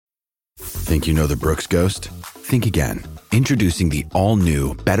Think you know the Brooks Ghost? Think again. Introducing the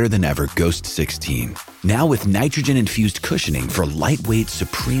all-new, better-than-ever Ghost 16. Now with nitrogen-infused cushioning for lightweight,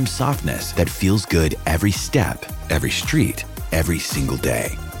 supreme softness that feels good every step, every street, every single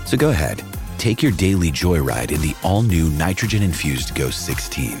day. So go ahead, take your daily joyride in the all-new nitrogen-infused Ghost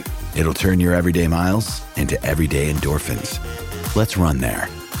 16. It'll turn your everyday miles into everyday endorphins. Let's run there.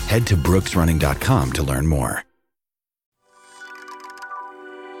 Head to brooksrunning.com to learn more.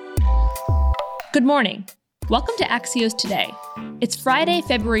 Good morning. Welcome to Axios Today. It's Friday,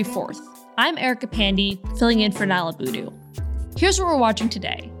 February 4th. I'm Erica Pandy, filling in for Nala Boodoo. Here's what we're watching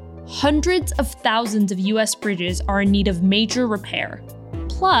today. Hundreds of thousands of U.S. bridges are in need of major repair.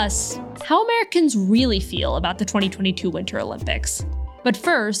 Plus, how Americans really feel about the 2022 Winter Olympics. But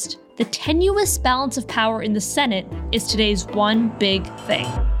first, the tenuous balance of power in the Senate is today's one big thing.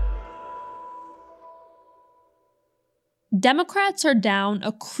 Democrats are down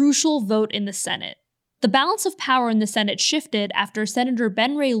a crucial vote in the Senate. The balance of power in the Senate shifted after Senator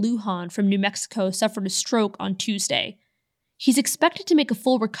Ben Ray Lujan from New Mexico suffered a stroke on Tuesday. He's expected to make a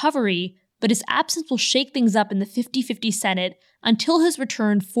full recovery, but his absence will shake things up in the 50-50 Senate until his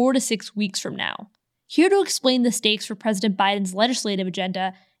return 4 to 6 weeks from now. Here to explain the stakes for President Biden's legislative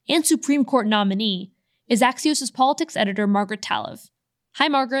agenda and Supreme Court nominee is Axios' politics editor Margaret Talev. Hi,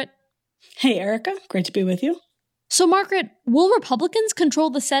 Margaret. Hey, Erica. Great to be with you. So, Margaret, will Republicans control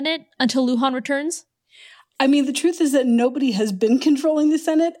the Senate until Lujan returns? I mean, the truth is that nobody has been controlling the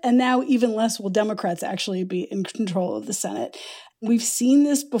Senate, and now even less will Democrats actually be in control of the Senate. We've seen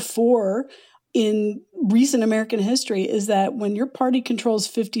this before in recent American history, is that when your party controls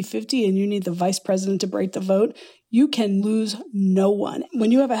 50-50 and you need the vice president to break the vote, you can lose no one.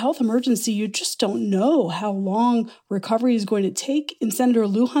 When you have a health emergency, you just don't know how long recovery is going to take. In Senator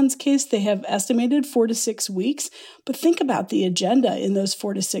Lujan's case, they have estimated 4 to 6 weeks. But think about the agenda in those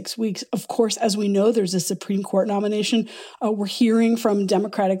 4 to 6 weeks. Of course, as we know, there's a Supreme Court nomination. We're hearing from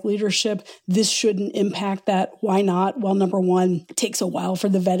Democratic leadership, this shouldn't impact that. Why not? Well, number one, it takes a while for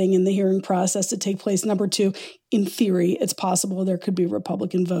the vetting and the hearing process to take place. Number two, in theory, it's possible there could be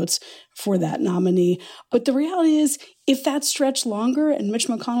Republican votes for that nominee. But the reality is, if that stretched longer and Mitch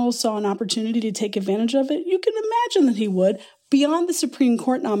McConnell saw an opportunity to take advantage of it, you can imagine that he would. Beyond the Supreme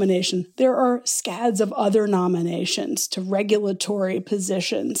Court nomination, there are scads of other nominations to regulatory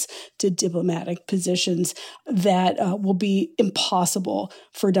positions, to diplomatic positions that will be impossible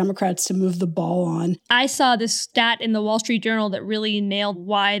for Democrats to move the ball on. I saw this stat in the Wall Street Journal that really nailed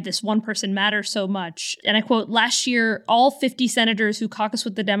why this one person matters so much. And I quote, last year, all 50 senators who caucus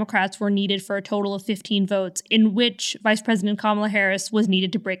with the Democrats were needed for a total of 15 votes, in which Vice President Kamala Harris was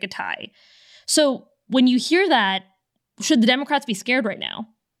needed to break a tie. So when you hear that, should the Democrats be scared right now?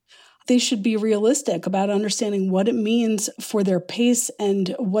 They should be realistic about understanding what it means for their pace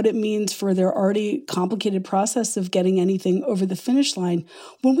and what it means for their already complicated process of getting anything over the finish line.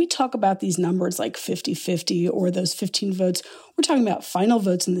 When we talk about these numbers like 50-50 or those 15 votes, we're talking about final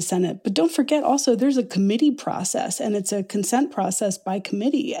votes in the Senate. But don't forget also there's a committee process and it's a consent process by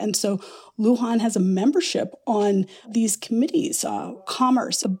committee. And so Lujan has a membership on these committees,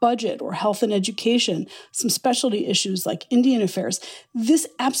 commerce, a budget, or health and education, some specialty issues like Indian affairs. This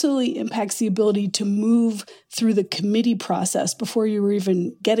absolutely impacts the ability to move through the committee process before you were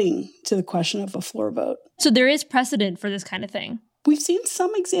even getting to the question of a floor vote. So there is precedent for this kind of thing. We've seen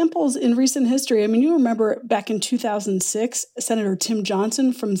some examples in recent history. I mean, you remember back in 2006, Senator Tim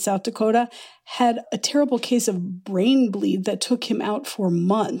Johnson from South Dakota had a terrible case of brain bleed that took him out for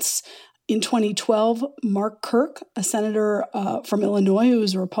months. In 2012, Mark Kirk, a senator from Illinois who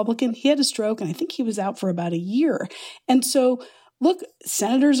was a Republican, he had a stroke, and I think he was out for about a year. And so, look,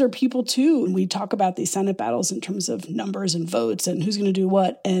 senators are people too. And we talk about these Senate battles in terms of numbers and votes and who's going to do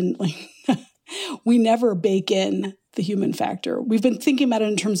what. And we never bake in the human factor. We've been thinking about it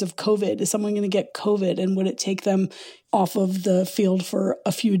in terms of COVID. Is someone going to get COVID, and would it take them off of the field for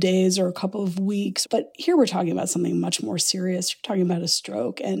a few days or a couple of weeks? But here we're talking about something much more serious. You're talking about a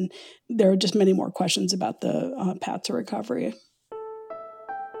stroke, and there are just many more questions about the path to recovery.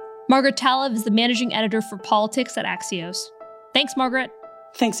 Margaret Talev is the managing editor for politics at Axios. Thanks, Margaret.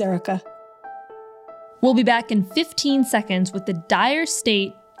 Thanks, Erica. We'll be back in 15 seconds with the dire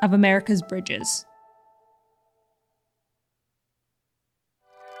state of America's bridges.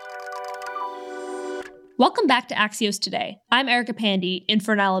 Welcome back to Axios Today. I'm Erica Pandy, in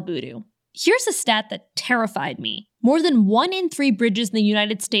for Nala Boodoo. Here's a stat that terrified me. More than 1 in 3 bridges in the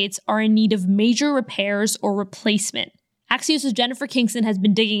United States are in need of major repairs or replacement. Axios' Jennifer Kingston has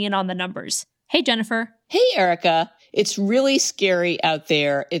been digging in on the numbers. Hey, Jennifer. Hey, Erica. It's really scary out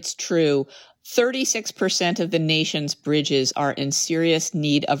there. It's true. 36% of the nation's bridges are in serious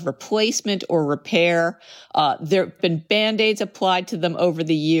need of replacement or repair. There have been Band-Aids applied to them over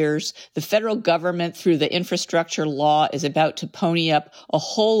the years. The federal government, through the infrastructure law, is about to pony up a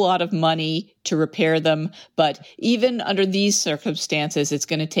whole lot of money to repair them. But even under these circumstances, it's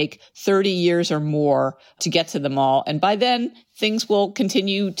going to take 30 years or more to get to them all. And by then, things will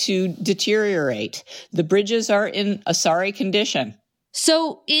continue to deteriorate. The bridges are in a sorry condition.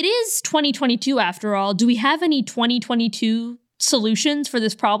 So it is 2022 after all. Do we have any 2022 solutions for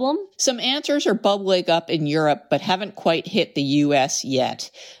this problem? Some answers are bubbling up in Europe, but haven't quite hit the US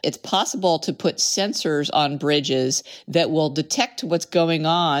yet. It's possible to put sensors on bridges that will detect what's going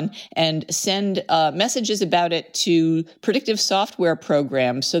on and send messages about it to predictive software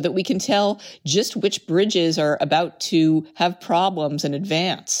programs so that we can tell just which bridges are about to have problems in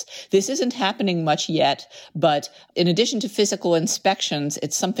advance. This isn't happening much yet, but in addition to physical inspections,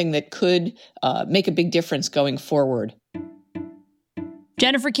 it's something that could make a big difference going forward.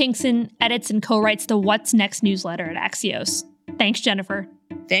 Jennifer Kingston edits and co-writes the What's Next newsletter at Axios. Thanks, Jennifer.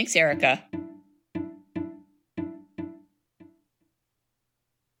 Thanks, Erica.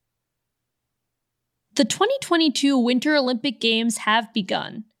 The 2022 Winter Olympic Games have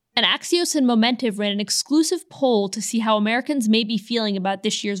begun, and Axios and Momentive ran an exclusive poll to see how Americans may be feeling about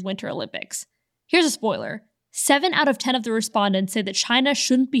this year's Winter Olympics. Here's a spoiler. 7 out of 10 of the respondents say that China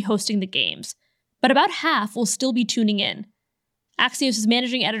shouldn't be hosting the Games, but about half will still be tuning in. Axios'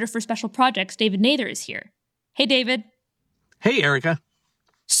 managing editor for special projects, David Nather, is here. Hey, David. Hey, Erica.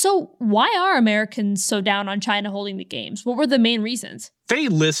 So why are Americans so down on China holding the Games? What were the main reasons? They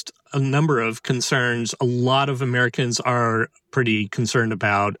list a number of concerns. A lot of Americans are pretty concerned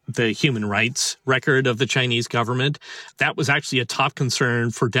about the human rights record of the Chinese government. That was actually a top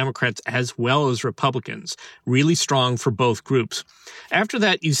concern for Democrats as well as Republicans, really strong for both groups. After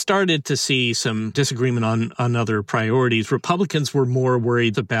that, you started to see some disagreement on other priorities. Republicans were more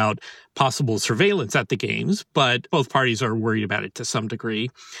worried about possible surveillance at the Games, but both parties are worried about it to some degree.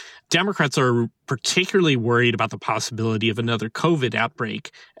 Democrats are particularly worried about the possibility of another COVID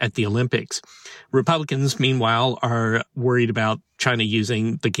outbreak at the Olympics. Republicans, meanwhile, are worried about China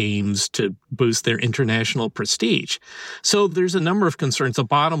using the Games to boost their international prestige. So there's a number of concerns. The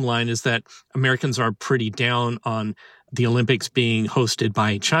bottom line is that Americans are pretty down on the Olympics being hosted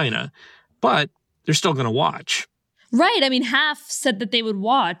by China, but they're still going to watch. Right. I mean, half said that they would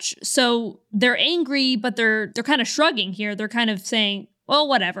watch. So they're angry, but they're kind of shrugging here. They're kind of saying, well,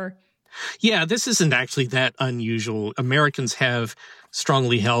 whatever. Yeah, this isn't actually that unusual. Americans have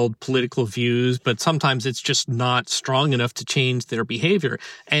strongly held political views, but sometimes it's just not strong enough to change their behavior.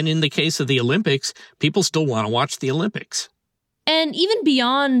 And in the case of the Olympics, people still want to watch the Olympics. And even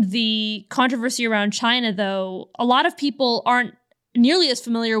beyond the controversy around China, though, a lot of people aren't nearly as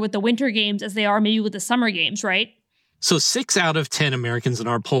familiar with the Winter Games as they are maybe with the Summer Games, right? So 6 out of 10 Americans in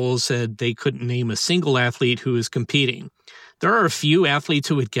our polls said they couldn't name a single athlete who is competing. There are a few athletes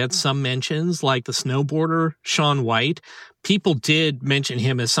who would get some mentions, like the snowboarder, Shaun White. People did mention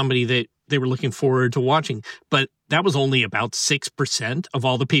him as somebody that they were looking forward to watching, but that was only about 6% of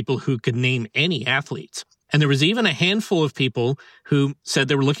all the people who could name any athletes. And there was even a handful of people who said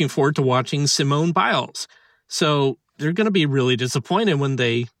they were looking forward to watching Simone Biles. So they're going to be really disappointed when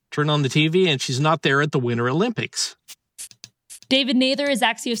they turn on the TV and she's not there at the Winter Olympics. David Nather is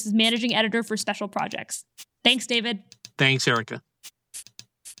Axios' managing editor for special projects. Thanks, David. Thanks, Erica.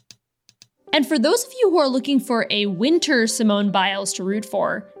 And for those of you who are looking for a winter Simone Biles to root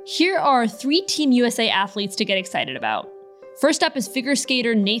for, here are 3 Team USA athletes to get excited about. First up is figure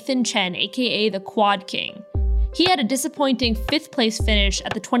skater Nathan Chen, aka the Quad King. He had a disappointing 5th place finish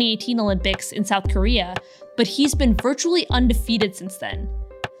at the 2018 Olympics in South Korea, but he's been virtually undefeated since then.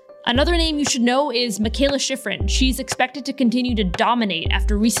 Another name you should know is Mikaela Shiffrin. She's expected to continue to dominate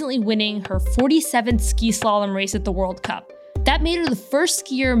after recently winning her 47th ski slalom race at the World Cup. That made her the first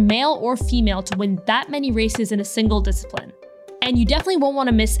skier, male or female, to win that many races in a single discipline. And you definitely won't want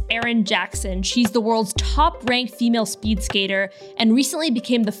to miss Erin Jackson. She's the world's top-ranked female speed skater and recently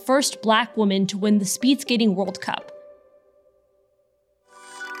became the first Black woman to win the Speed Skating World Cup.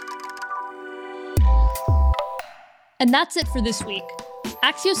 And that's it for this week.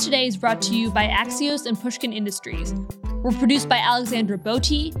 Axios Today is brought to you by Axios and Pushkin Industries. We're produced by Alexandra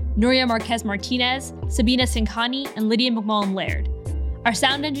Botti, Nuria Marquez Martinez, Sabina Singhani, and Lydia McMullen Laird. Our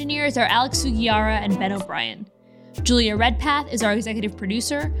sound engineers are Alex Sugiara and Ben O'Brien. Julia Redpath is our executive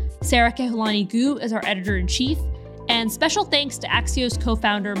producer, Sarah Kehlani Gu is our editor-in-chief, and special thanks to Axios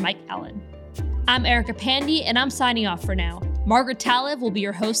co-founder Mike Allen. I'm Erica Pandy, and I'm signing off for now. Margaret Talev will be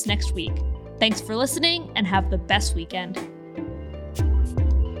your host next week. Thanks for listening, and have the best weekend.